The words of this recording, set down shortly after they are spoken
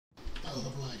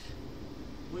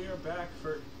are back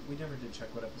for... We never did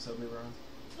check what episode we were on.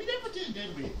 We never did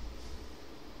we?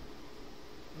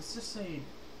 Let's just say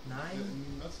 9?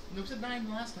 No, we said 9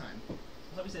 last time.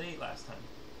 I thought we said 8 last time.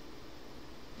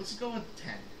 Let's go with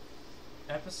 10.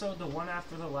 Episode the one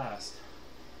after the last.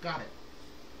 Got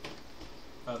it.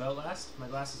 Of Outlast? My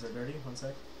glasses are dirty. One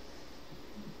sec.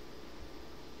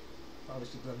 Probably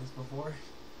should have done this before.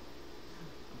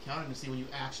 I'm counting to see when you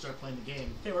actually start playing the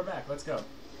game. Okay, we're back. Let's go.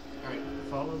 Alright.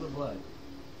 Follow the blood.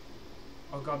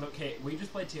 Oh god, okay, we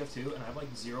just played TF2 and I have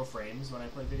like 0 frames when I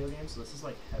play video games, so this is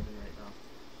like heaven right now.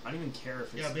 I don't even care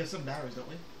if it's... Yeah, we have some batteries, don't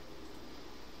we?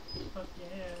 Fuck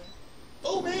yeah.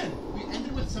 Oh man! We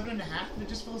ended with 7.5 and it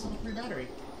just fills up a free battery.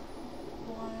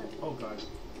 What? Oh god.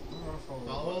 I don't want to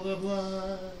Follow the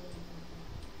blood.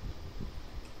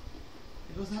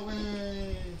 It goes that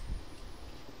way.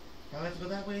 Now I have to go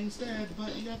that way instead,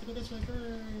 but you have to go this way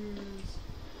first.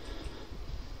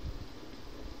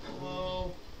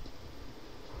 Hello.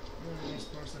 You're a nice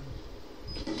person.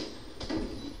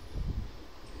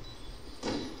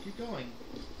 Keep going.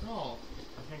 Crawl.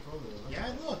 I can't go over there.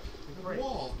 Yeah, look. There's a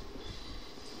wall.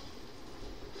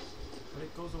 But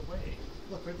it goes away.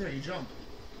 Look, right there, you jump.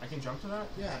 I can jump to that?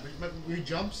 Yeah, we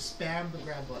jump, spam the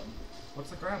grab button.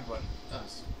 What's the grab button?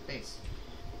 Space.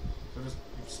 So just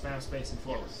spam space and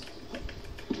forward. Yes.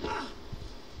 Ah!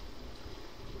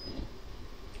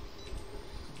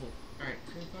 Cool. Alright,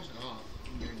 turn the flashlight off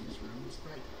when you're in this room. It's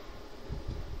bright.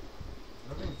 Did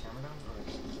I bring the camera down? Alright.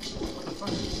 What the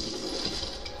fuck?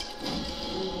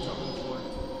 Jump on the floor.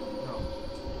 No.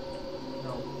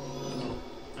 No.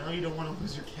 I know you don't want to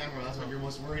lose your camera, that's what you're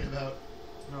most worried about.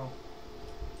 No.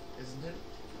 Isn't it?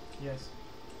 Yes.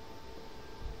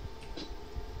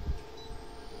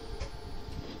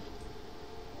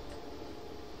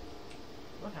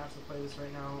 Do I have to play this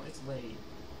right now? It's late.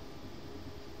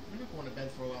 You're not going to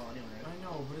bed for a while anyway, right? I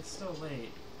know, but it's still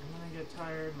late. And then I get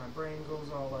tired, my brain goes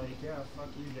all like, yeah, fuck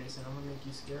you, Jason, I'm gonna make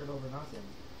you scared over nothing.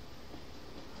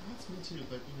 That's me too,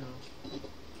 but you know...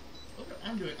 Look what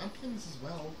I'm doing. I'm playing this as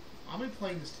well. I'm gonna be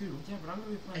playing this too. Yeah, but I'm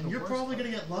gonna be playing and the you're worst probably part.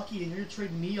 gonna get lucky and you're gonna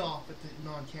trade me off at the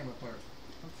non-camera part.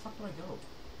 Where the fuck do I go?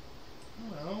 I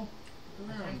don't know. Look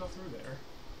I can't around. go through there.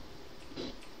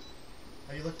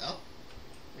 Have you looked up?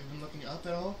 Have you been looking up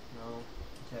at all? No.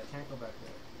 Okay, I can't go back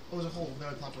there. Oh, there's a hole there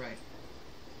on the top right.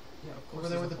 Yeah, of course. Over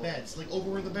there where there's the a hole. beds. Like over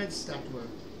where the beds stacked were.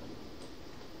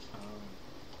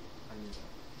 I knew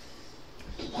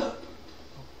that. Oh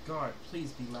god,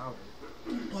 please be louder.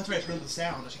 Oh, that's right, I turned the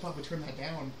sound. I should probably turn that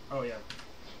down. Oh yeah.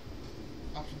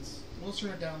 Options. We'll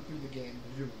turn it down through the game.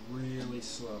 You're really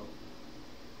slow.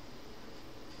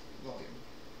 Volume.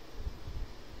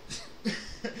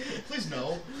 Please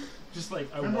no. Just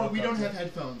like, I remember, walk we up don't to- have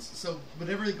headphones, so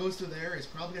whatever that goes through there is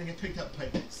probably gonna get picked up by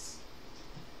this.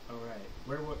 Alright.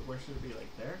 Where should it be?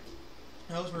 Like there?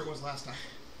 That was where it was last time.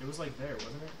 It was like there,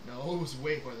 wasn't it? No, it was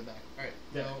way further back. Alright,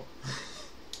 Yeah. no.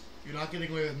 You're not getting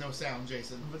away with no sound,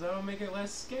 Jason. But that'll make it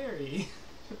less scary.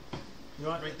 You know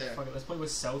what? Right there. Fuck it, let's play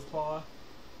with Southpaw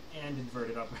and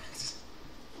inverted uprights.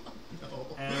 No.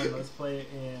 And let's play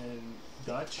in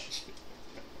Dutch.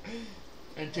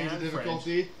 And change the And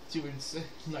difficulty to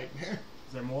Nightmare.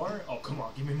 Is there more? Oh, come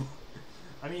on, give me more.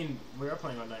 I mean, we are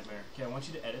playing on Nightmare. Okay, I want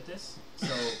you to edit this. So,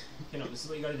 okay, no, this is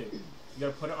what you gotta do. You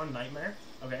gotta put it on Nightmare,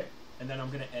 okay? And then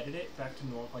I'm gonna edit it back to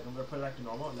normal. Like, I'm gonna put it back to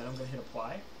normal, and then I'm gonna hit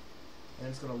apply. And then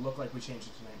it's gonna look like we changed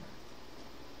it to Nightmare.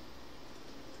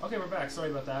 Okay, we're back. Sorry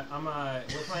about that.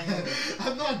 We're playing...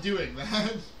 I'm not doing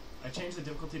that. I changed the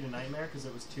difficulty to Nightmare because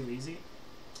it was too easy.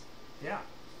 Yeah.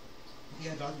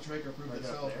 Yeah, Dr. Traker proved Right up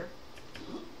itself. there.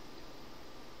 I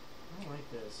don't like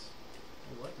this.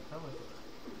 Hey, what the hell is it?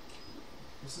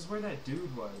 This is where that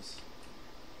dude was.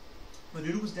 The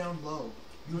dude was down low.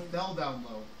 You fell down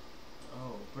low.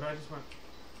 Oh, but I just went...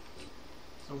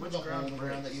 So which the hole ground in the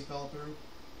ground that breaks? you fell through?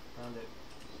 Found it.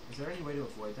 Is there any way to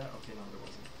avoid that? Okay, no, there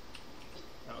wasn't.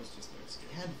 That was just there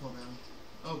scary. Hand fell down.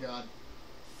 Oh god.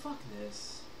 Fuck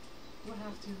this. Do I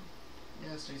have to?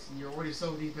 Yes, Jason, you're already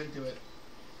so deep into it.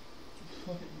 I'm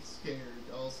fucking scared.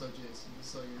 Also, Jason,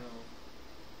 just so you know.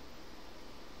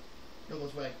 Go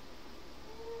this way.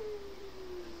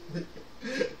 The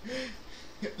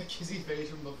kissy face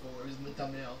from before is in the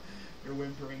thumbnail. Your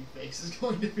whimpering face is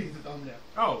going to be the thumbnail.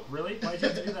 Oh, really? Why'd you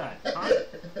have to do that? Huh?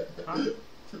 Huh?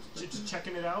 Just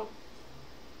checking it out?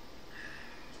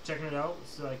 Checking it out?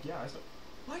 It's like, yeah, I saw...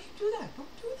 Why'd you do that?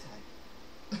 Don't do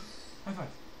that. High five.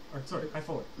 Or, sorry, high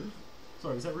four.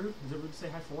 Sorry, is that rude? Is it rude to say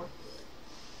high four?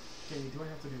 Okay, do I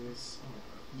have to do this? Oh my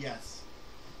god. Yes.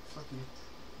 Fuck you.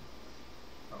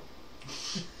 Oh.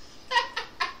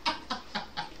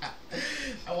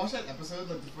 I watched that episode,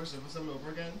 like the first episode over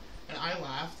again, and I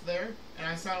laughed there, and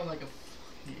I sounded like a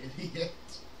fucking You idiot.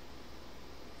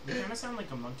 You kind of sound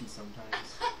like a monkey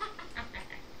sometimes.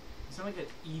 You sound like an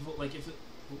evil, like if it,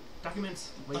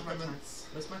 documents, waste my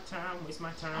time, waste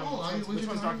my time. Oh, Which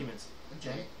one's documents?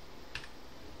 Okay.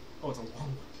 Oh, it's a long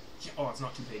one. Yeah, oh, it's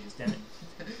not 2 pages, damn it.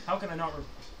 How can I not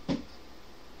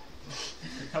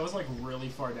that was like really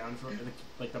far down for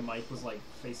like the mic was like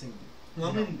facing. Well,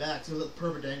 I'm leaning back, so it was a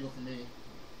perfect angle for me.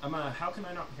 How can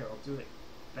I not, here, I'll do it.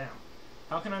 Bam.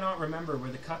 How can I not remember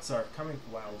where the cuts are coming?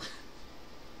 Wow.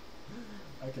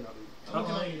 I cannot read. I'm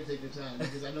allowing you to take your time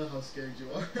because I know how scared you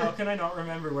are. How can I not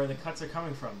remember where the cuts are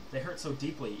coming from? They hurt so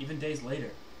deeply, even days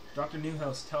later. Dr.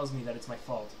 Newhouse tells me that it's my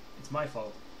fault. It's my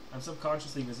fault. I'm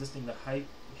subconsciously resisting the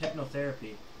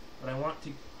hypnotherapy, but I want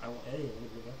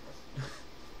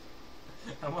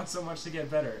so much to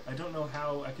get better. I don't know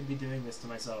how I could be doing this to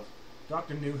myself.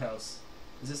 Dr. Newhouse.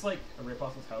 Is this like a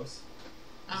ripoff of House?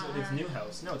 It's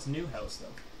Newhouse. No, it's Newhouse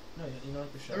though. No, you know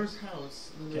like the show. There's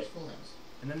House, and then there's Full House.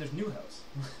 And then there's Newhouse.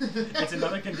 It's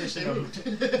another condition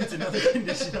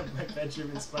of my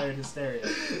bedroom-inspired hysteria.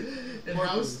 In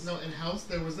House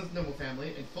there was a noble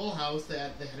family. In Full House they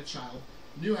had a child.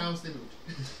 New House they moved.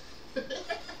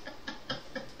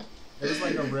 It was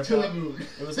like a rip-off. To the moon.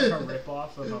 It was like a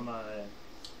rip-off of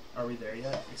Are We There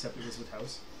Yet? Except it was with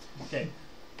House. Okay.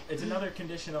 It's another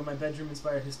condition of my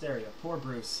bedroom-inspired hysteria. Poor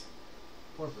Bruce.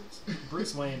 Poor Bruce.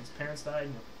 Bruce Wayne. His parents died.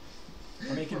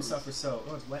 I make him suffer so.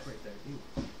 Oh, it's wet right there. Ew.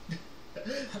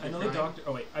 I know the doctor.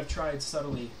 Oh wait, I've tried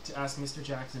subtly to ask Mr.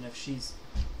 Jackson if she's.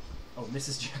 Oh,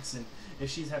 Mrs. Jackson,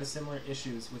 if she's had similar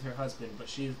issues with her husband, but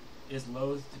she is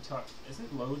loath to talk.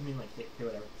 Isn't loath mean like hey,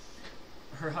 whatever?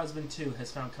 Her husband too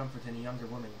has found comfort in a younger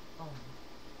woman. Oh.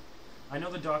 I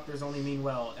know the doctors only mean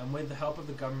well, and with the help of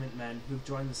the government men who've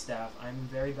joined the staff, I'm in the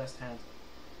very best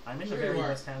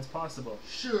hands possible.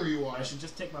 Sure you are. I should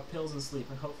just take my pills and sleep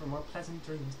and hope for more pleasant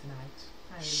dreams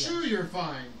tonight. Sure you're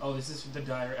fine. Oh, this is the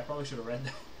diary. I probably should have read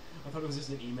that. I thought it was just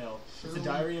an email. Shirley It's the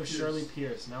diary of Pierce. Shirley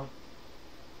Pierce. No.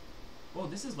 Oh,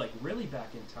 this is like really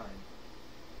back in time.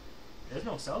 There's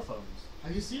no cell phones.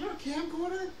 Have you seen our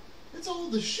camcorder? It's all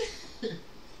the shit.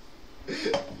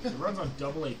 It runs on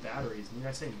AA batteries. Need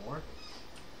I say more?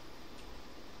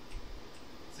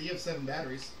 So you have 7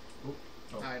 batteries.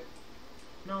 Oh. Hide.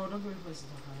 No, don't go to places to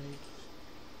hide.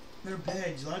 They're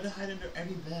beds. You're allowed to hide under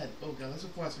any bed. Oh god, that's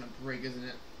before that's gonna break, isn't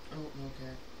it? Oh,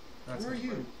 okay. That's Where are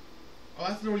you? break. Oh,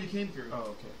 that's the door you came through. Oh,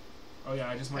 okay. Oh yeah,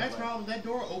 I just might. That's probably that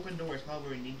door. Open door is probably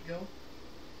where we need to go.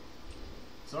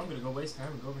 So I'm gonna go waste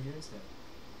time and go over here instead.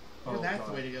 Or Oh, that's God.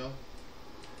 the way to go.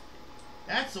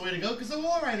 That's the way to go because the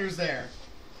wall rider's there.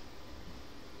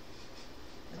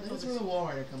 And that's where the wall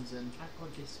rider comes in. I go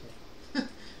this way.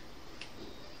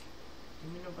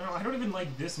 No, I don't even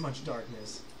like this much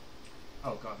darkness.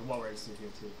 Oh god, the wall rider's through here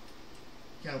too.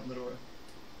 Can't open the door.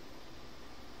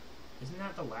 Isn't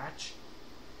that the latch?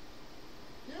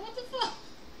 Yeah, what the fuck?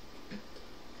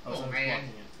 Oh, so it's man. blocking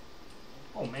it.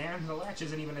 Oh man, the latch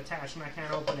isn't even attached and I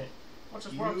can't open it. What's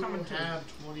this world coming to? You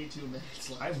have 22 minutes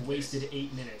left. I've wasted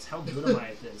 8 minutes. How good am I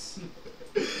at this?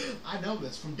 I know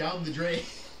this from down the drain.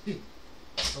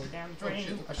 Oh, down the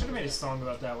drain. I should have made a song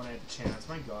about that when I had the chance.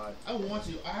 My god. I want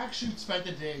to. I actually spent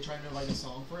the day trying to write a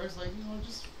song for it. It's like, you know,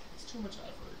 it's too much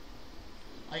effort.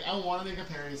 Like, I want to make a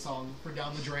parody song for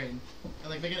Down the Drain. And,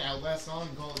 like, make an Outlast song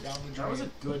and call it Down the Drain. That was a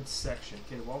good section.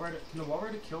 Okay, can the wall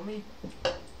rider kill me?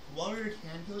 Wall rider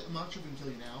can kill you. I'm not sure if we can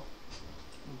kill you now.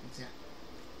 Ooh, what's that?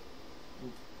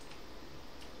 Ooh.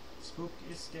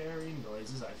 Spooky, scary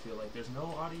noises. I feel like there's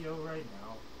no audio right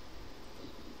now.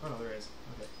 Oh no, there is.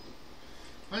 Okay.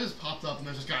 I just popped up and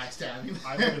there's this guy stabbing me.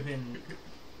 I would have been.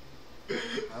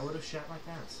 I would have shat my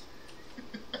pants.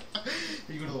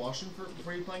 Did you go to the washroom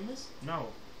before you playing this? No.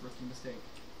 Rookie mistake.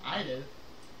 I did.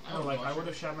 I would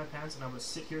have shat my pants and I would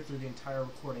sit here through the entire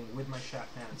recording with my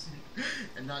shat pants.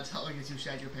 And not telling us you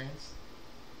shat your pants.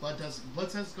 Blood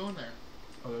test go in there.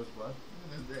 Oh, there was blood?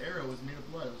 Yeah, the arrow was made of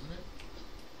blood, wasn't it?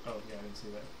 Oh, yeah, I didn't see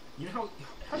that. You know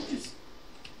how did you...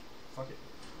 Fuck it.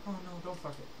 Oh, no, don't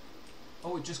fuck it.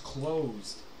 Oh, it just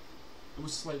closed. It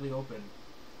was slightly open.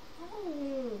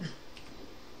 Oh.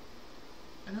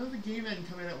 I know the gay men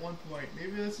come in at one point.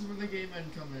 Maybe this is where the gay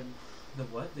men come in. The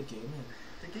what? The gay men?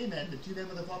 The gay men, the 2 men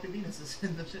with the floppy penises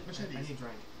and the shit machetes. I need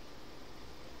drink.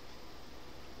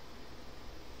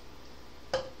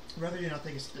 Rather you not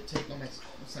take on my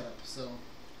setup, so...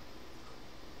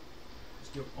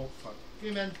 Just do... Oh, fuck. Gay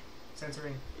men.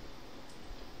 Censoring.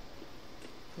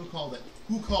 Who called it?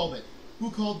 Who called it? Who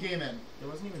called gay men? It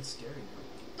wasn't even scary,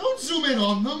 though. Don't zoom in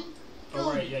on them!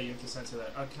 Oh, right, yeah, you have to censor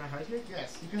that. Can I hide here?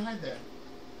 Yes, you can hide there.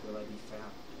 Will I be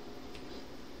fat?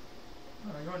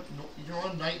 Oh, you're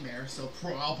on Nightmare, so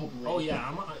probably. Oh,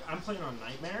 yeah, I'm playing on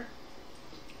Nightmare.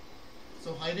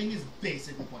 So hiding is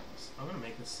basically pointless. I'm gonna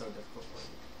make this so difficult for you.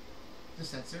 The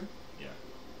sensor? Yeah.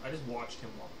 I just watched him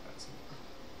walk past me.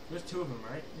 There's two of them,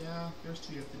 right? Yeah, there's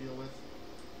two you have to deal with.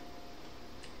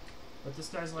 But this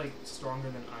guy's like stronger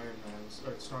than Iron Man,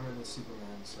 or stronger than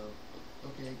Superman, so...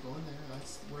 Okay, go in there.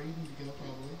 That's where you need to go,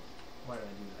 probably. Why did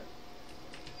I do that?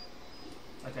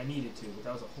 Like I needed to, but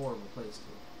that was a horrible place to.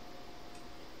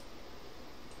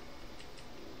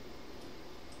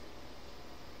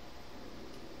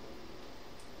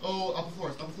 Oh, upper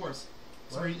floors, upper floors.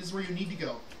 This is where you need to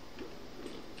go.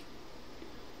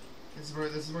 This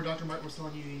is where Dr. Mike was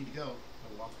telling you need to go.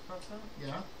 I walk across that?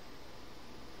 Yeah?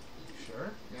 You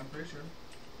sure? Yeah, I'm pretty sure.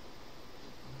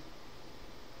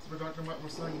 This is where Dr. Mike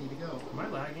was telling you need to go. Am I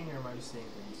lagging or am I just seeing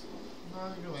things?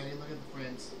 No, you're lagging. Look at the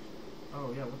frames.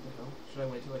 Oh yeah, what the hell? Should I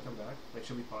wait till I come back? Like,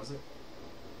 should we pause it?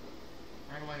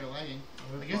 I don't know why you're lagging.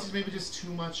 I'm I guess it's maybe just too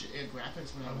much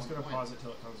graphics when I'm just gonna pause it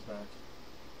till it comes back.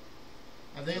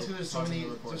 I think it's because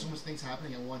there's so much things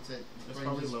happening at once that it's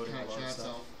probably loading a kind lot of of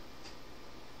stuff.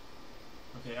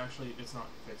 Okay, actually, it's not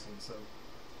fixing, so...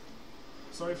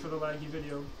 Sorry for the laggy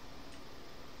video.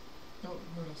 Don't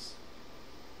hurt us.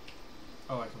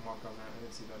 Oh, I can walk on that. I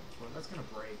didn't see that before. That's gonna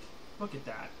break. Look at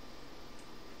that.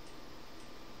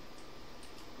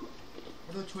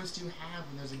 What other choice do you have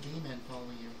when there's a game man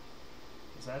following you?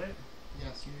 Is that it?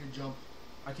 Yes, you need to jump.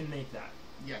 I can make that.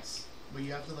 Yes. But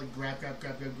you have to like grab as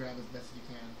best as you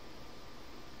can.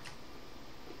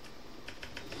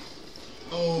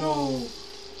 Oh! No.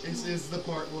 This is the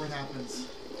part where it happens.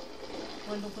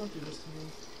 Wendell, don't do this to me.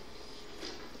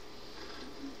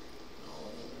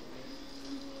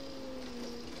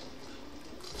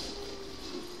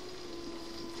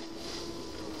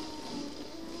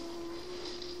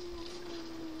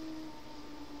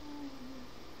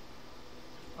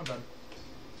 I'm done.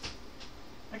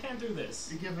 I can't do this.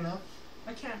 You giving up?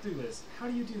 I can't do this. How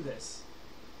do you do this?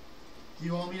 Do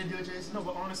you want me to do it, Jason? No,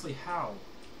 but honestly, how?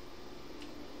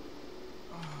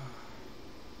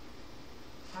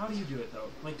 How do you do it, though?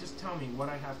 Like, just tell me what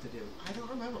I have to do. I don't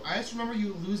remember. I just remember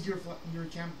you lose your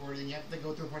camcorder and you have to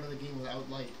go through a part of the game without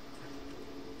light.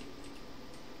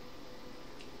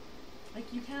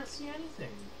 Like, you can't see anything.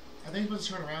 I think you're supposed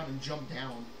to turn around and jump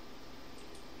down.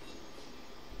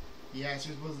 Yes,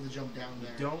 you're supposed to jump down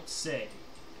there. Don't say.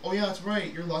 Oh yeah, that's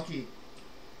right. You're lucky.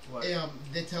 What?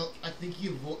 They tell. I think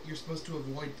you're supposed to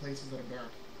avoid places that are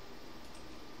dark.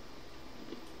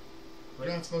 Like,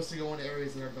 you're not supposed to go into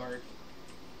areas that are dark.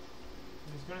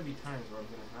 There's gonna be times where I'm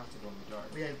gonna have to go in the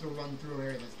dark. We have to run through an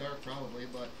area that's dark, probably,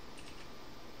 but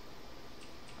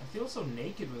I feel so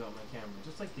naked without my camera,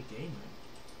 just like the game man.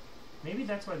 Maybe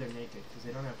that's why they're naked, because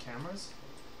they don't have cameras.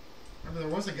 I mean, there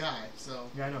was a guy, so.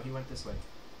 Yeah, I know. He went this way.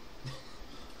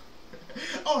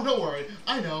 Oh, don't worry.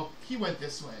 I know. He went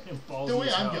this way. The way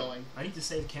I'm going. I need to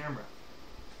save camera.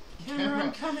 Camera,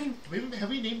 I'm coming. Have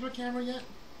we named our camera yet?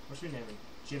 What should we name him?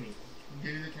 Jimmy.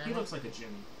 Jimmy the camera? He looks like a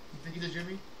Jimmy. You think he's a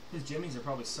Jimmy? His Jimmies are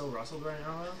probably so rustled right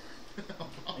now, though.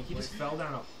 Oh, like, he just fell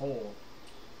down a hole.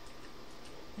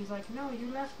 He's like, no, you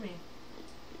left me.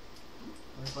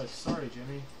 I was like, sorry,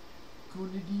 Jimmy.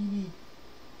 Houdini.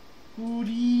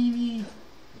 Houdini.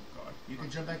 Oh, God. You can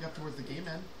jump back up towards the game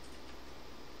man.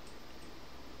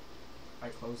 I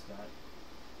closed that.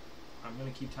 I'm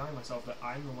gonna keep telling myself that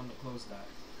I'm the one that closed that.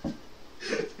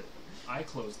 I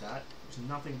closed that. There's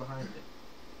nothing behind it.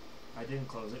 I didn't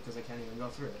close it because I can't even go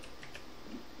through it.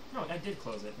 No, I did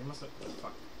close it. They must have... Oh,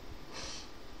 fuck.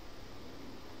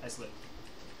 I slipped.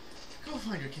 Go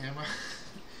find your camera.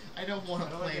 I don't want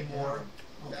to play more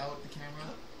without the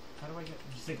camera. How do I get...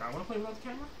 You think I want to play without the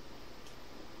camera?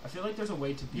 I feel like there's a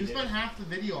way to beat it. You spent half the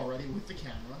video already with the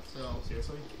camera, so...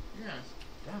 Seriously? Yeah.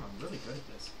 Damn, I'm really good at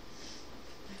this.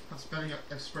 I'm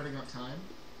spreading out time.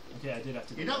 Okay, I did have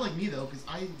to... You're not like me, though, because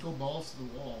I go balls to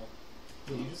the wall.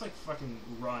 Dude, you just, like, fucking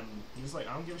run. You just, like,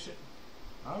 I don't give a shit.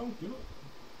 I don't give it.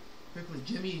 Quickly,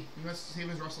 Jimmy, you must save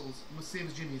his Russells. You must save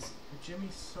his Jimmies. But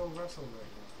Jimmy's so rustled right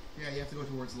now. Yeah, you have to go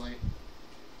towards light.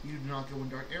 You do not go in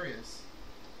dark areas.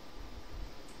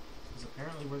 Because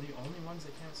apparently we're the only ones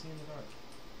that can't see in the dark.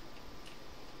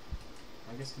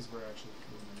 I guess because we're actually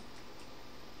human.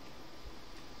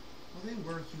 Well, they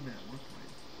were human at one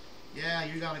point. Yeah,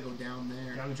 you gotta go down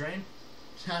there. Down the drain?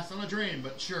 Yeah, it's not a drain,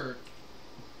 but sure.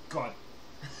 God.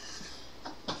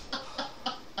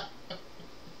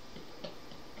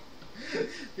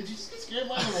 Did you just get scared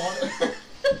by the water?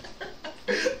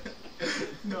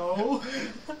 No.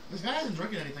 This guy hasn't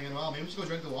drinking anything in a while. Maybe we should go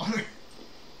drink the water.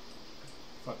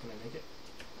 Fuck, can I make it?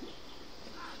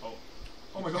 Oh.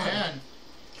 Oh my god. Man.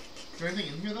 Is there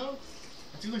anything in here, though?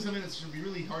 That seems like something that should be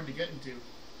really hard to get into.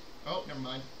 Oh, never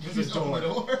mind. There's a door. Open the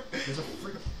door. There's a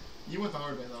freak. You went the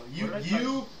hard way though. You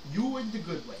went the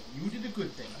good way. You did the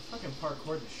good thing. I fucking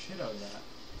parkoured the shit out of that.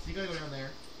 So you gotta go down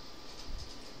there.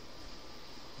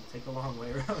 Take the long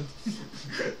way around.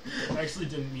 I actually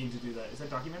didn't mean to do that. Is that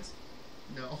documents?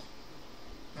 No.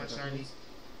 Not shiny.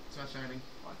 It's not shining.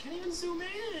 Oh, I can't even zoom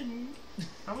in.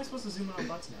 How am I supposed to zoom in on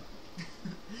butts now?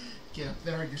 Get up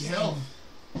there yourself.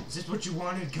 Is this what you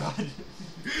wanted, God?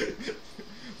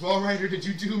 Well, Ryder, did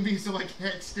you do me so I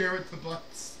can't stare at the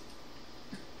butts?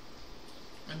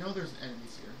 I know there's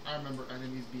enemies here. I remember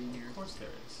enemies being here. Of course there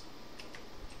is.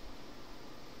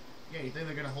 Yeah, you think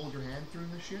they're gonna hold your hand through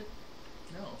this shit?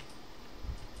 No.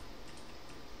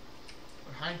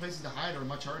 But hiding places to hide are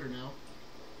much harder now.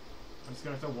 I'm just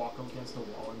gonna have to walk up against the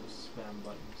wall and just spam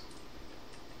buttons.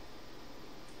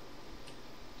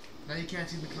 Now you can't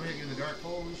see them coming at you in the dark.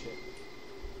 Holy shit.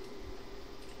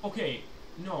 Okay,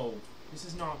 no. This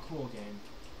is not cool, game.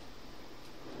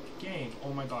 Game,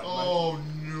 oh my god. Oh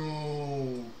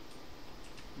no.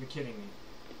 You're kidding me.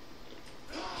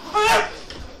 Ah!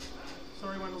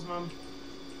 Sorry, Wendell's mom.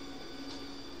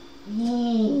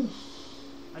 Oh.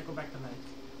 I go back tonight.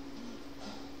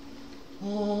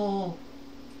 Oh.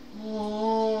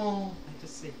 Oh. I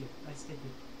just stay here. I stay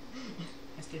here.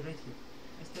 I stay right here.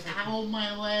 I stay right Ow, here.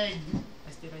 my leg.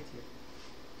 I stay right here.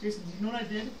 Jason, do you know what I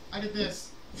did? I did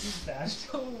this. He bashed.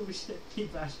 Oh shit. He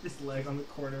bashed his leg on the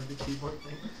corner of the keyboard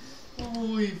thing.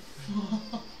 Holy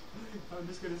fuck. I'm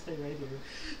just gonna stay right here.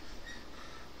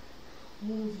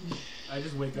 Holy. I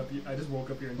just woke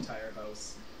up your entire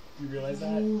house. You realize that?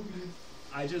 Holy.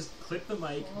 I just clipped the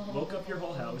mic, woke up your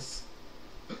whole house.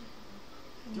 Do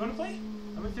you want to play?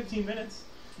 I'm in 15 minutes.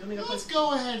 You only got Let's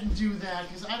go ahead and do that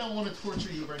because I don't want to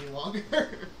torture you any longer.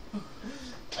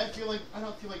 I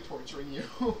don't feel like torturing you.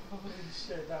 Holy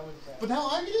shit, that was bad. But now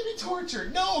I'm gonna be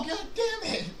tortured. No, god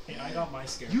damn it! Hey, I got my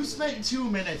scare. You spent 2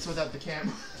 minutes without the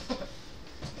camera.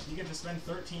 You get to spend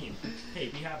 13. Hey,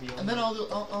 be happy. And then I'll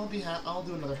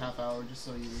do another half hour just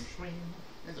so you.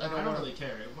 I don't really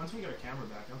care. Once we get our camera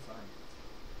back, I'm fine.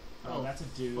 Oh, that's a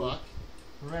dude. Fuck.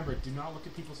 Remember, do not look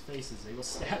at people's faces. They will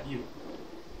stab you.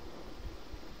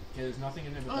 Okay, there's nothing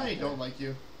in there but I don't like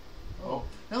you. Oh.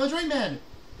 Now the drain man!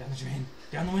 Down the drain.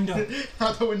 Down the window.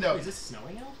 Out the window. Wait, is this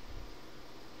snowing out?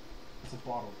 It's a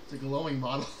bottle. It's a glowing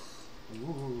bottle.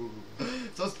 Ooh.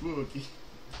 So spooky.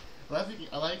 I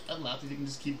laugh if you can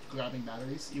just keep grabbing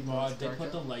batteries. Even though it's They dark put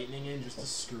out. the lightning in just to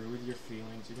screw with your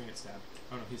feelings. You're gonna get stabbed.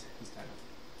 Oh no, he's tied up.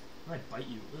 I might bite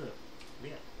you. Ugh.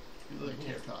 Yeah. You look like a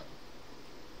tater tot.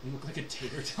 You look like a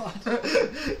tater tot.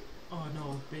 Oh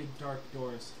no, big dark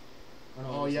doors.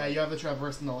 Oh yeah, you have to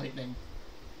traverse in the lightning.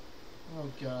 Oh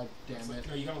god damn it.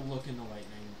 No, you gotta look in the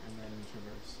lightning and then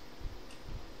traverse.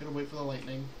 You gotta wait for the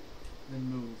lightning, then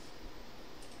move.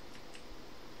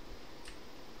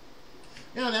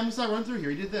 Yeah, the Amistad run through here.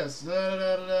 He did this. Fuck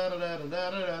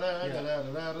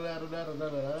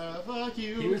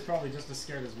you. He was probably just as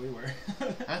scared as we were.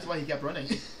 That's why he kept running.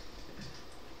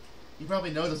 He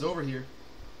probably knows it's over here.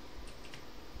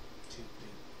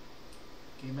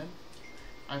 Game in?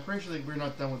 I'm pretty sure we're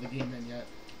not done with the game in yet.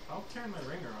 I'll turn my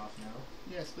ringer off now.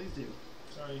 Yes, please do.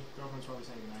 Sorry, girlfriend's probably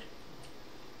saying goodnight.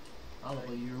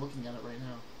 Probably you're looking at it right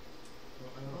now.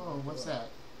 Well, Oh, what's that?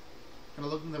 Can I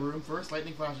look in the room first?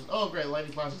 Lightning flashes. Oh, great.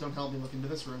 Lightning flashes don't help me look into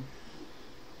this room.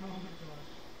 Oh my god.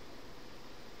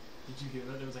 Did you hear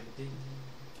that? There was like a ding.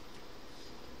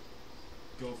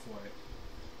 Go for it.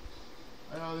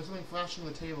 Oh, there's something flashing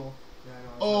on the table. Yeah, I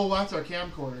know. Oh, that's our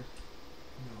camcorder.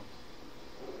 No.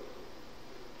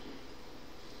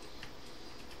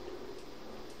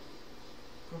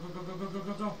 Go, go, go, go, go, go,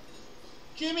 go, go.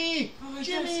 Jimmy! Oh,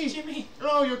 Jimmy! yes, Jimmy!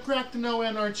 Oh, you're cracked to no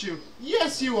end, aren't you?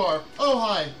 Yes, you are! Oh,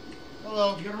 hi.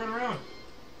 Hello. You gotta run around.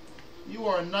 You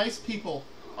are nice people.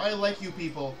 I like you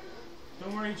people.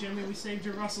 Don't worry, Jimmy, we saved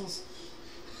your Russells.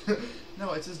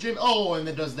 No, it says Jimmy. Oh, and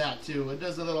it does that too. It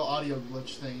does a little audio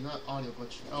glitch thing. Not audio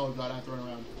glitch. Oh god, I have to run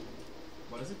around.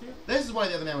 What does it do? This is why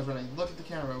the other man was running. Look at the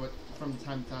camera from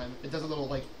time to time. It does a little,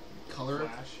 like, color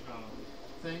Flash.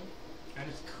 thing. And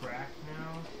it's cracked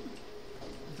now.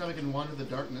 That's how we can wander the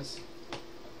darkness.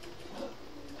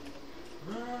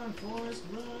 Run, Forrest,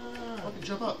 run! Oh,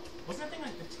 jump up. Wasn't that thing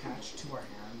like attached to our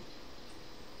hand?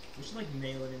 We should like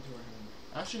nail it into our hand.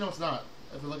 Actually, no, it's not.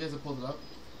 If we look as it pulls it up,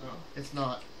 Oh, it's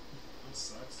not. that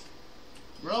sucks.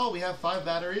 Bro, we have 5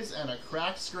 batteries and a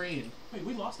cracked screen. Wait,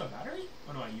 we lost a battery?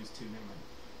 Oh no, I used 2. Never mind.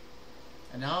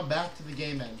 And now I'm back to the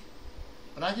game end.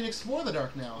 But I can explore the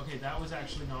dark now. Okay, that was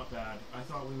actually not bad. I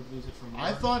thought we would lose it from more.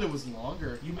 I thought it was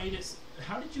longer. You made it.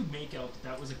 How did you make out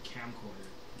that was a camcorder?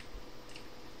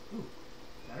 Ooh,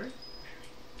 battery?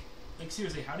 Like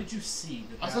seriously, how did you see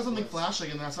that? I saw something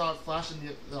flashing and I saw it flash in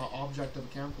the object of a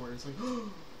camcorder. It's like,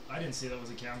 I didn't see that was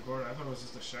a camcorder. I thought it was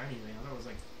just a shiny thing. I thought it was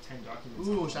like 10 documents.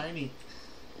 Ooh, shiny.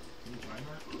 Can you find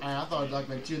that? I thought it was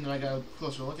document 2, and then I got a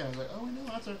closer look at it. I was like, oh no,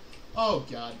 that's a. Oh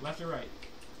god. Left or right?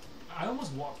 I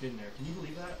almost walked in there. Can you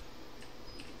believe that?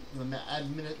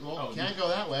 Well, can't go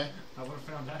that way. I would have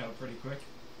found that out pretty quick.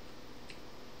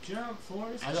 Jump,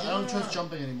 Forrest. I don't trust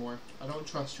jumping anymore. I don't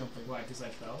trust jumping. Why? Because I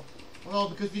fell? Well,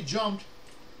 because we jumped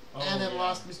and then yeah.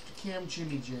 lost Mr. Cam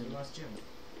Jimmy Jim. We lost Jim.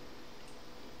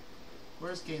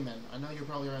 Where's Game Man? I know you're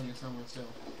probably around here somewhere still.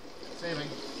 Saving.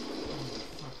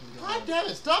 Oh, God damn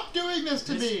it! Stop doing this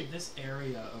to me! This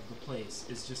area of the place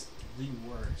is just the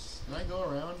worst. Can I go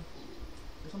around?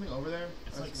 There's something over there?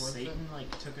 It's like Satan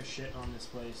took a shit on this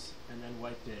place and then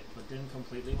wiped it, but didn't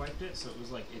completely wipe it, so it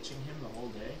was like itching him the whole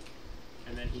day.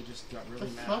 And then he just got really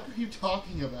mad. What the fuck are you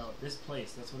talking about? This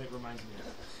place, that's what it reminds me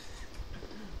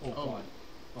of. Oh god.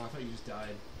 Oh, I thought you just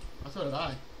died. So did I.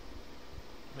 I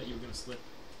thought you were gonna slip.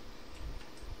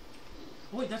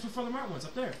 Oh wait, that's where Father Martin was,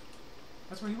 up there.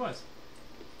 That's where he was.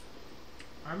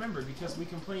 I remember because we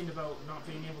complained about not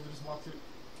being able to just walk through.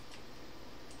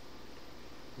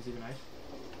 Is he a knife?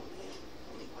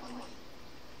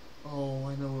 Oh,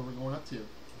 I know where we're going up to. There's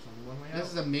only one way out.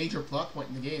 This is a major plot point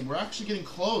in the game. We're actually getting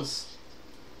close.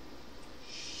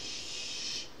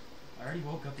 Shh. I already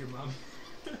woke up your mom.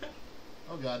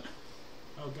 Oh god.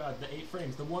 Oh god, the 8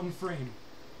 frames, the 1 frame.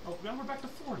 Oh, now we're back to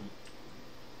 40.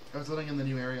 I was living in the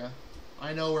new area.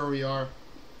 I know where we are.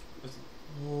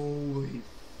 Holy.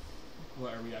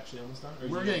 What, are we actually almost done? Or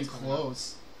We're getting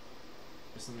close.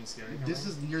 Is something scary? This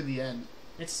is near the end.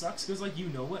 It sucks because like you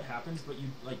know what happens, but you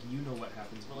know what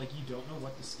happens, but like you don't know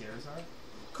what the scares are.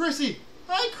 Chrissy!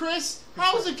 Hi Chris!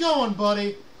 How's it going,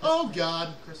 buddy? Oh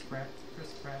god. Chris Pratt.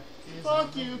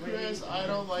 Fuck you, Chris. I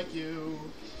don't like you.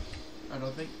 I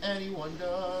don't think anyone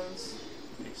does.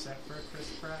 Except for Chris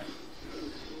Pratt.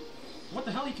 What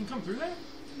the hell? You can come through there?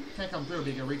 Can't come through, but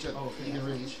you can reach it. Oh, you can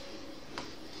reach.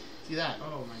 See that?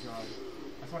 Oh my god.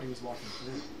 I thought he was walking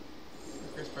through.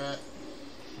 Chris Pratt.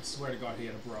 I swear to god he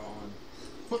had a bra on.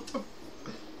 What the?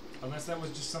 Unless that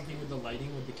was just something with the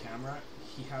lighting with the camera,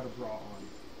 he had a bra on.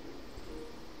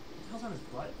 What the hell's on his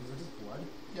butt? Is that just blood?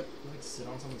 Yep. Did he like sit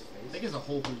on someone's face? I think it's a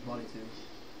hole through his body too.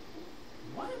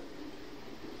 What?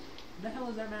 What the hell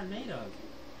is that man made of?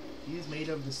 He is made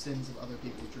of the sins of other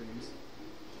people's dreams.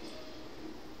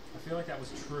 I feel like that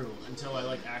was true until I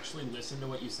like actually listened to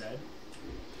what you said.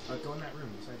 Go in that room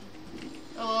beside you.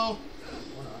 Hello.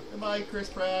 Or not. Am I Chris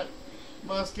Pratt?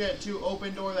 Must get to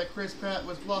open door that Chris Pratt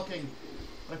was blocking.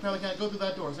 But I probably can't go through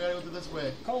that door, so I gotta go through this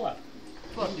way. Cola.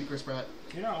 Fuck you, Chris Pratt.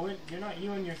 You're not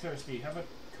you and you're thirsty. Have a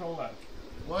cola.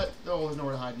 What? Oh, there's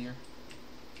nowhere to hide in here.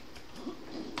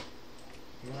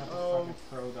 You're gonna have to fucking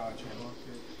pro dodge him.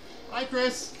 Okay. Hi,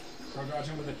 Chris. Pro dodge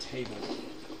him with a table.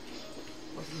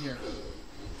 What's in here?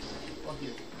 Fuck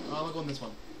you. I'll go in this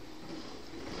one.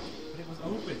 But it was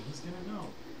open. He's gonna know.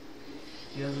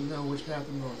 He doesn't know which path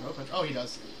the door is open. Oh, he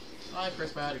does. Hi,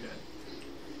 Chris Pratt. Pretty good.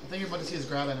 I think you're about to see his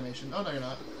grab animation. Oh, no, you're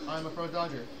not. I'm a pro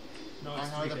dodger. No,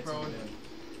 it's I have the 3 hits pro. and you're dead.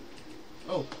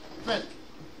 Oh, Fred.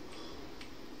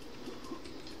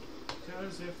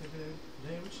 Cause if they did,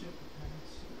 they would ship the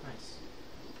pants. Nice.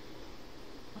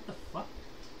 What the fuck?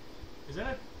 Is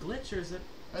that a glitch or is it?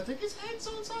 I think his head's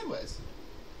on sideways.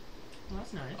 Well,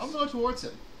 that's nice. I'm going towards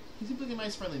him. He seems like a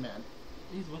nice, friendly man.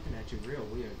 He's looking at you real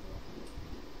weird, though.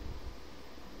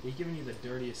 He's giving you the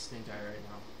dirtiest stink eye right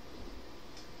now.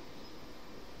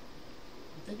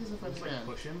 I think he's a friendly Just, man.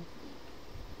 push him.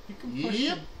 You can push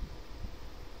him.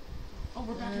 Oh,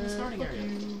 we're back in the starting area.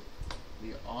 You.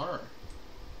 We are.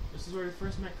 This is where we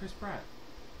first met Chris Pratt.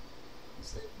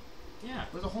 Yeah.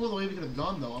 There's a whole other way we could have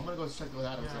gone, though. I'm gonna go check what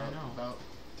that was about.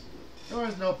 There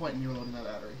was no point in you reloading that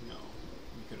battery. No.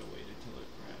 We could have waited till it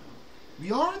ran out.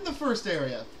 We are in the first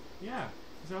area. Yeah.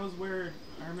 Because that was where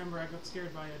I remember I got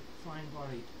scared by a flying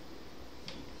body.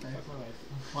 Okay. That's my life.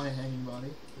 Flying hanging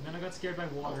body. And then I got scared by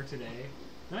water today.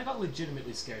 Then I got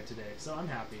legitimately scared today, so I'm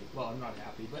happy. Well, I'm not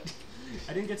happy, but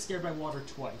I didn't get scared by water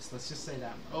twice. Let's just say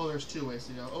that much. Oh, there's 2 ways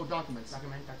to go. Oh, documents.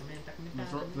 Document.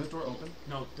 Is this door open?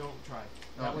 No, don't try.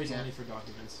 No, That way's can't. only for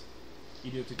documents.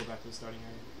 You do have to go back to the starting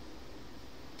area.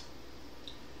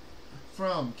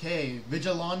 From K.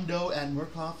 Vigilando at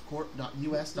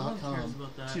murkoffcorp.us.com No one cares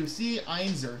about that. to C.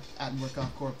 Einzer at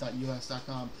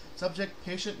murkoffcorp.us.com. Subject,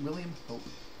 patient William Hope.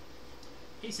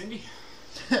 Hey, Cindy.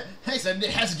 Hey, Cindy,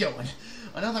 how's it going?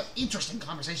 Another interesting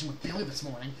conversation with Billy this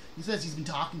morning. He says he's been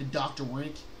talking to Dr.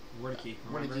 Wernick. Wernicke.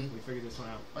 Remember? Wernicke. We figured this one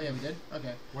out. Oh, yeah, we did?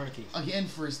 Okay. Wernicke. Again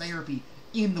for his therapy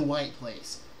in the White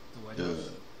Place. The White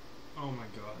House. Oh my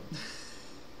god.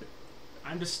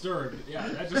 I'm disturbed. Yeah,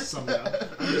 that just summed it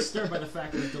up. I'm disturbed by the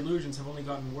fact that his delusions have only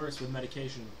gotten worse with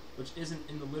medication, which isn't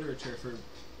in the literature for,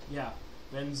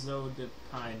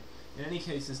 benzodiazepine. In any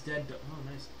case, his dead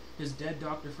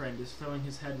doctor friend is filling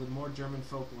his head with more German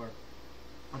folklore.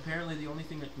 Apparently, the only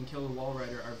thing that can kill the wall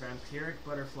rider are vampiric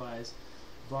butterflies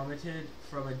vomited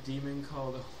from a demon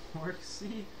called a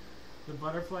Horksy. The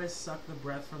butterflies suck the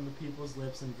breath from the people's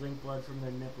lips and drink blood from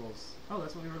their nipples. Oh,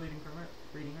 that's what we were reading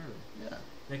earlier. Yeah.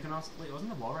 They can also... Wait, wasn't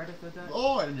the wall rider that did that?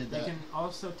 Oh, I did that. They can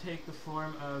also take the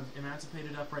form of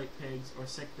emancipated upright pigs or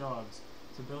sick dogs.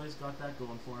 So Billy's got that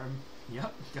going for him.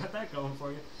 Yep, got that going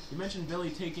for you. You mentioned Billy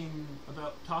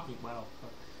talking, wow.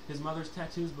 His mother's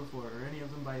tattoos before. Are any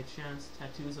of them by chance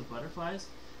tattoos of butterflies?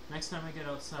 Next time I get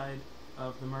outside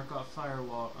of the Murkoff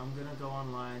firewall, I'm gonna go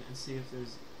online and see if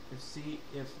there's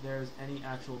any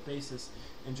actual basis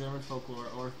in German folklore,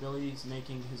 or if Billy's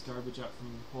making his garbage up from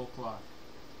whole cloth.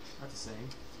 That's a saying.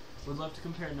 Would love to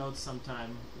compare notes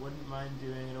sometime. Wouldn't mind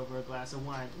doing it over a glass of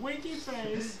wine. Winky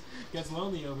face! Gets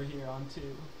lonely over here on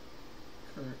two.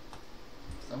 Kurt.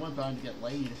 Someone's bound to get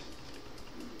laid.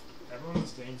 Everyone in the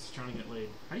States trying to get laid.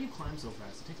 How do you climb so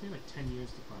fast? It takes me like 10 years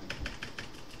to climb.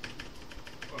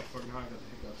 Oh, fucking hell, I got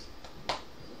the hiccups.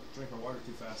 Drink my water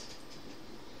too fast.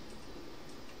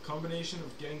 Combination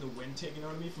of getting the wind taken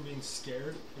out of me from being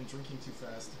scared and drinking too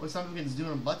fast. Well, something's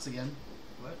doing butts again.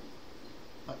 What?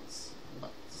 Butts.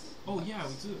 Oh, butts, yeah,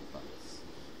 we do. Butts.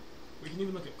 We can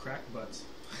even look at crack butts.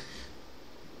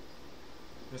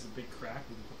 There's a big crack,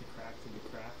 we can put the crack through the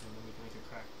crack, and then we can make a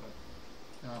crack butt.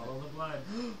 Follow the blood.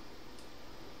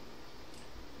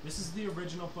 This is the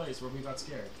original place where we got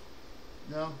scared.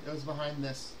 No, it was behind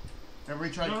this. Remember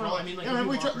we tried to crawl? I mean, like, yeah,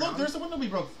 remember we tried. Look, there's the window we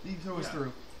broke. You threw us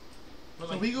through. But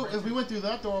so like, we go. If we went through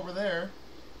that door over there,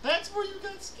 that's where you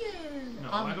got scared.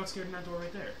 No, I got scared in that door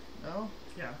right there. No.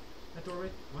 Yeah, that door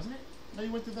right, wasn't it? No,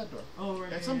 you went through that door. Oh, right.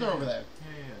 There's some door over there.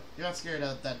 Yeah. You got scared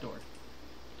out that door.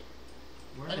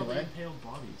 Where are all the impaled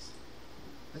bodies?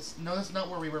 No, that's not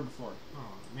where we were before.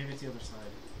 Oh, maybe it's the other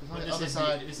side. It's on the other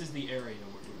side. This is the area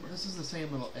where we were. This is the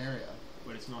same little area.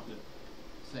 But it's not the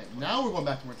same. Now we're going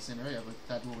back towards the same area, but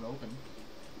that door would open.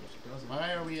 Yes, it does.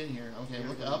 Why are we in here? Okay,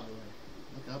 look up.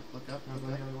 Look up. Look up. No, go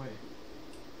the other way.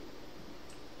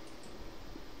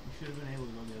 You should have been able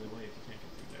to go the other way if you can't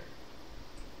get through there.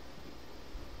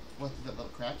 What, through that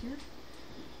little crack here?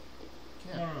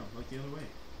 Can't. No, like the other way.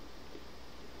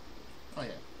 Oh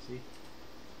yeah. See?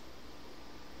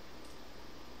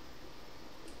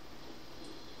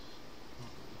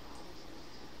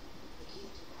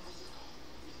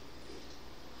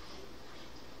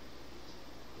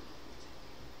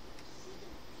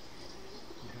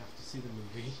 See the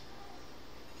movie.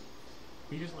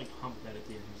 He just like humped that at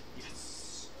the end.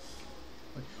 Yes.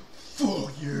 Like,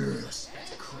 fuck yes.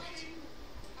 That's crazy.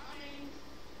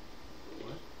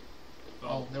 What?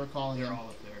 Oh, they were calling they're him. all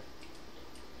up there.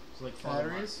 So like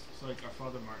batteries. So like our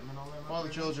Father Martin and all them. Father,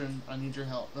 children, I need your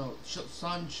help. No,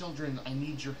 son, children, I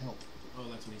need your help. Oh,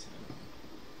 that's what he said.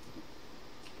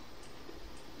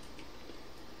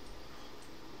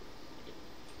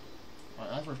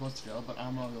 Alright, that's where we're supposed to go, but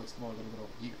I'm gonna go explore a little bit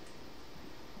over here.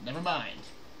 Never mind.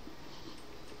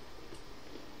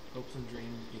 Hopes and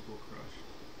dreams equal crush.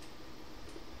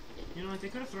 You know, like they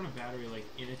could have thrown a battery like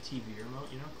in a TV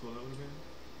remote. You know how cool that would have been?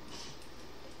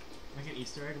 Like an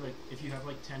Easter egg. Like if you have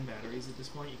like 10 batteries at this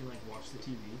point, you can like watch the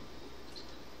TV.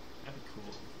 That'd be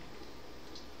cool.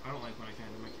 I don't like when I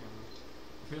can't do my camera.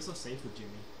 I feel so safe with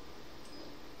Jimmy.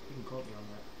 You can quote me on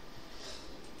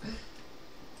that.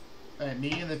 Alright,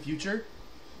 me in the future,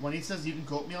 when he says you can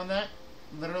quote me on that,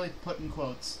 literally put in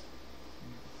quotes.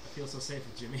 I feel so safe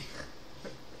with Jimmy.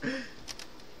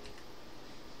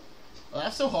 Well,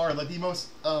 that's so hard. Like the most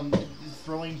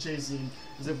thrilling chasing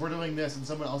is if we're doing this and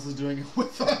someone else is doing it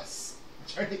with us,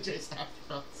 trying to chase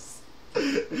after us.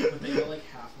 But they go like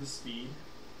half the speed.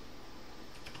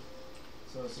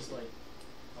 So it's just like,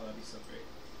 oh, that'd be so great.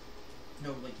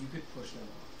 No, like you could push them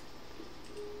off.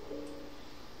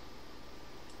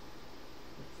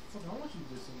 Fuck, how much you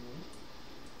listen to me?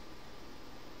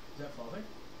 Is that Father?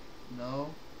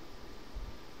 No.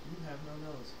 You have no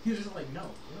nose. He was just like, no,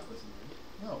 you're not listening to me.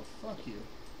 No, fuck you.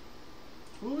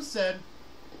 Who said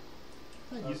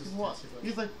that you can watch?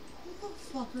 He's like, who the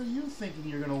fuck are you thinking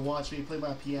you're gonna watch me play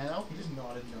my piano? He just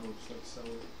nodded no, just like so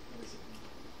innocent.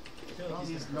 I feel like Well,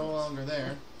 he's gonna no hurt us. longer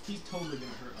there. He's totally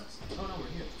gonna hurt us. Oh no, we're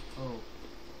here. Oh.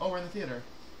 Oh, we're in the theater.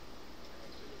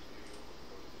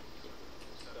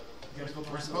 You gotta go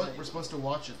We're supposed to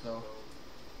watch it though.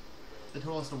 They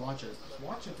told us to watch it. Just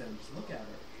watch it then. Just look at it.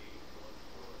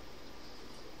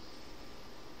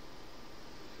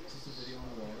 Is this a video on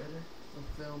the wall right there?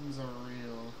 The films are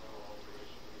real.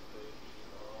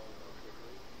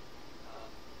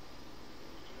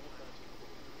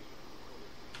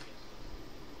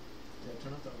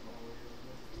 turn off the alcohol.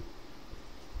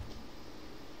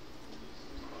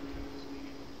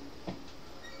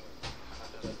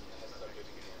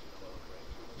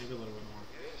 Maybe a little bit more.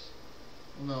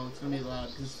 Well, no, it's gonna be loud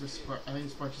because I think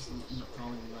Spark is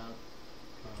calling me loud.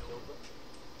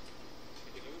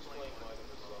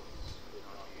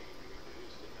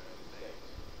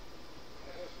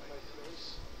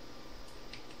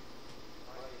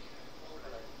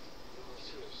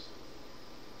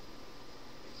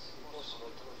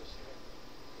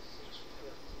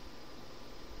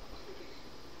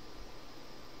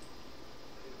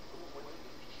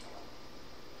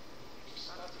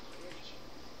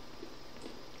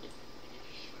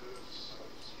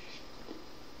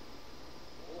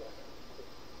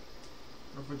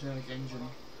 Genetic engine.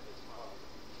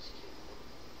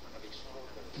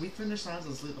 We finished Silence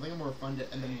of the Sleep. I think I'm gonna refund it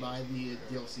and then buy the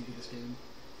DLC to this game.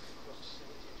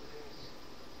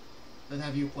 Then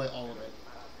have you play all of it.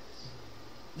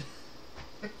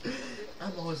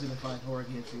 I'm always gonna find horror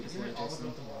games for you to play, Isn't it all Jason.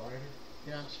 about the wall rider?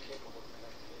 Yeah.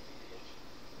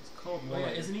 It's called Oh yeah,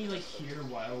 isn't he like here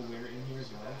while we're in here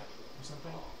as well? Or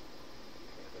something?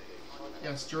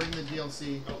 Yes, during the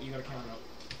DLC. Oh, you gotta count it up.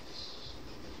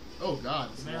 Oh god.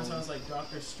 The man sounds like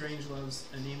Dr. Strangelove's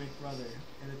anemic brother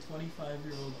in a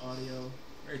 25-year-old audio,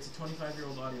 or it's a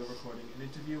 25-year-old audio recording. An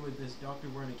interview with this Dr.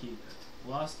 Wernicke.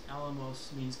 Los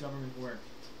Alamos means government work.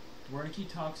 Wernicke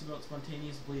talks about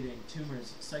spontaneous bleeding,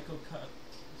 tumors,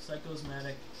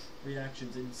 psychosmatic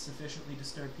reactions, and sufficiently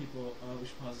disturbed people. We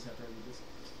should pause this after I read this.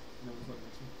 And then we'll go to the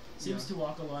next one. Seems to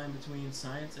walk a line between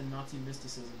science and Nazi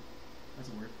mysticism. That's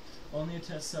a word. Only a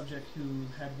test subject who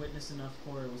had witnessed enough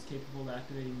horror was capable of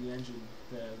activating the engine,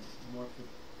 the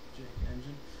morphogenetic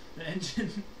engine, the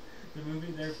engine, the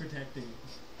movie they're projecting.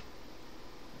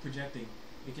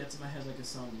 It gets in my head like a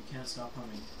song. You can't stop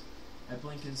humming. I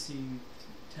blink and see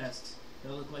tests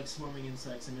that look like swarming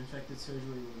insects and infected surgery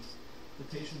rooms. The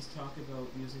patients talk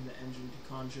about using the engine to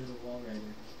conjure the wall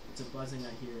rider. It's a buzzing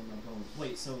I hear in my bones.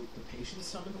 Wait, so the patients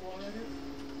summon the wall rider?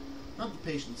 Not the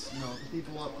patients, no. The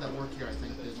people that work here, I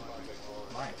think, did.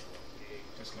 Why?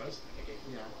 Just cause?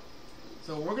 Yeah.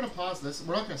 So we're gonna pause this.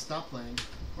 We're not gonna stop playing.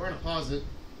 We're gonna pause it.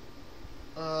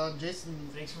 Jason.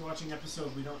 Thanks for watching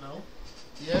episode We Don't Know.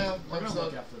 Yeah, We're gonna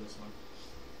look after this one.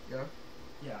 Yeah?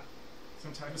 Yeah.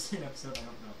 Sometimes it's an episode I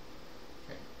don't know.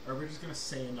 Okay. Or we're just gonna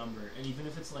say a number, and even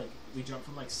if it's like we jump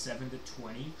from like 7 to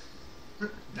 20,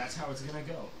 that's how it's gonna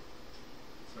go.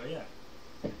 So yeah.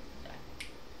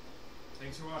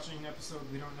 Thanks for watching episode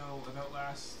We Don't Know of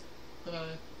Outlast.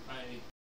 Bye. Bye.